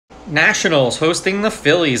Nationals hosting the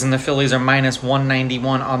Phillies, and the Phillies are minus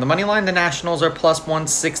 191 on the money line. The Nationals are plus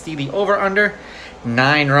 160. The over-under,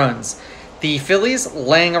 9 runs. The Phillies,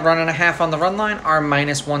 laying a run and a half on the run line, are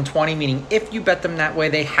minus 120, meaning if you bet them that way,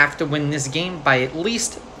 they have to win this game by at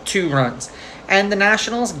least 2 runs. And the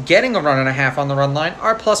Nationals, getting a run and a half on the run line,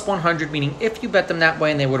 are plus 100, meaning if you bet them that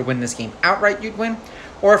way and they would win this game outright, you'd win.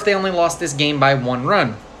 Or if they only lost this game by 1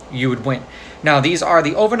 run, you would win. Now, these are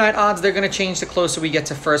the overnight odds. They're going to change the closer we get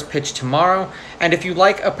to first pitch tomorrow. And if you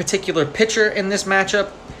like a particular pitcher in this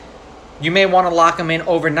matchup, you may want to lock them in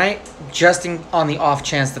overnight just on the off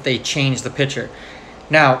chance that they change the pitcher.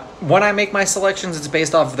 Now, when I make my selections, it's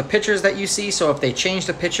based off of the pitchers that you see. So if they change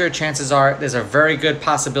the pitcher, chances are there's a very good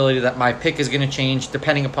possibility that my pick is going to change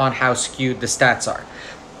depending upon how skewed the stats are.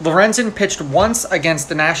 Lorenzen pitched once against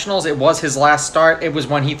the Nationals. It was his last start. It was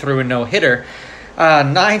when he threw a no-hitter.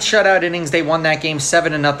 9 shutout innings. They won that game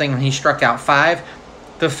 7-0 when he struck out 5.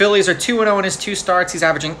 The Phillies are 2-0 in his 2 starts. He's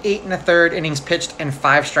averaging 8 1/3 innings pitched and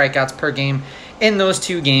 5 strikeouts per game in those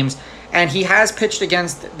 2 games. And he has pitched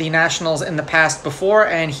against the Nationals in the past before,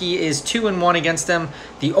 and he is 2-1 against them.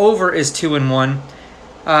 The over is 2-1.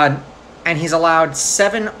 And he's allowed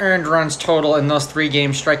 7 earned runs total in those 3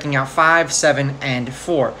 games, striking out 5, 7, and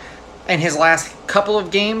 4. In his last couple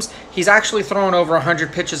of games, he's actually thrown over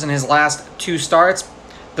 100 pitches in his last 2 starts.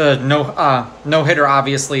 The no-hitter,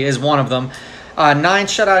 obviously, is one of them. 9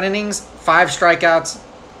 shutout innings, 5 strikeouts,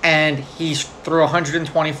 and he threw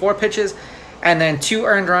 124 pitches. And then 2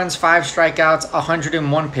 earned runs, 5 strikeouts,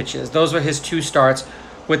 101 pitches. Those were his 2 starts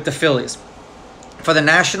with the Phillies. For the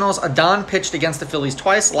Nationals, Adon pitched against the Phillies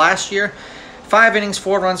twice last year. 5 innings,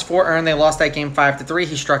 4 runs, 4 earned. They lost that game 5-3.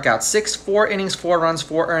 He struck out 6. 4 innings, 4 runs,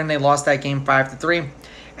 4 earned. They lost that game 5-3.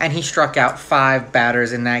 And he struck out 5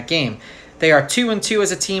 batters in that game. They are 2-2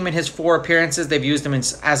 as a team in his 4 appearances. They've used him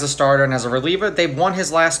as a starter and as a reliever. They've won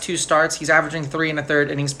his last 2 starts. He's averaging 3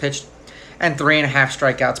 1/3 innings pitched and 3.5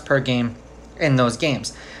 strikeouts per game in those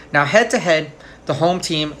games. Now, head-to-head, the home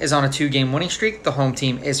team is on a 2-game winning streak. The home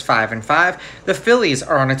team is 5-5. The Phillies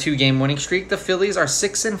are on a 2-game winning streak. The Phillies are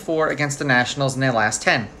 6-4 against the Nationals in their last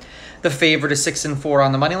 10. The favorite is 6-4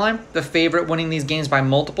 on the money line. The favorite winning these games by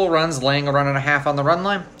multiple runs, laying a run and a half on the run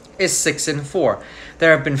line, is 6-4.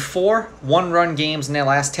 There have been 4 one-run games in their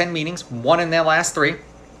last 10 meetings, 1 in their last 3.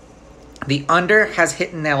 The under has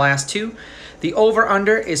hit in their last 2. The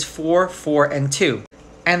over-under is 4, 4, and 2.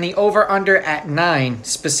 And the over-under at 9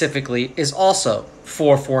 specifically is also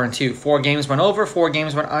 4, 4, and 2. 4 games went over, 4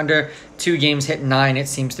 games went under, 2 games hit 9. It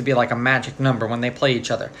seems to be like a magic number when they play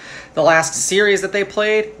each other. The last series that they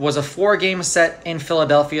played was a 4-game set in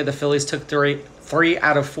Philadelphia. The Phillies took 3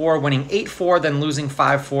 out of 4, winning 8-4, then losing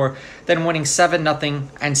 5-4, then winning 7-0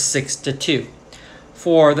 and 6-2.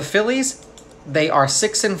 For the Phillies, they are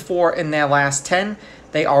 6-4 in their last 10.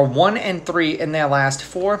 They are 1-3 in their last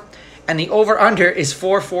 4. And the over-under is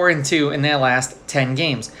 4, 4, and 2 in their last 10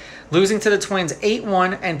 games. Losing to the Twins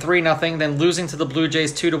 8-1 and 3-0, then losing to the Blue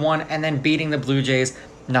Jays 2-1, and then beating the Blue Jays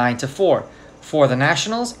 9-4. For the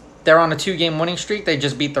Nationals, they're on a 2-game winning streak. They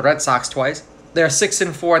just beat the Red Sox twice. They're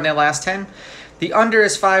 6-4 in their last 10. The under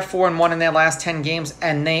is 5, 4, and 1 in their last 10 games,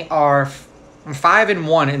 and they are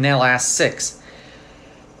 5-1 in their last 6.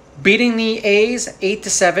 Beating the A's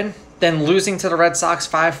 8-7. Then losing to the Red Sox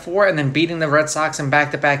 5-4, and then beating the Red Sox in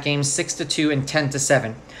back-to-back games 6-2 and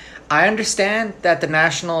 10-7. I understand that the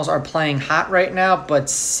Nationals are playing hot right now, but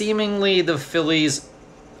seemingly the Phillies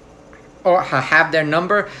have their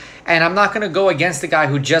number, and I'm not going to go against the guy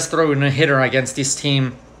who just threw in a hitter against this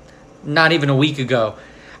team not even a week ago.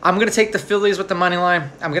 I'm going to take the Phillies with the money line.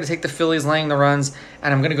 I'm going to take the Phillies laying the runs,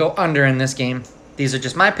 and I'm going to go under in this game. These are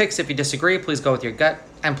just my picks. If you disagree, please go with your gut,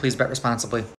 and please bet responsibly.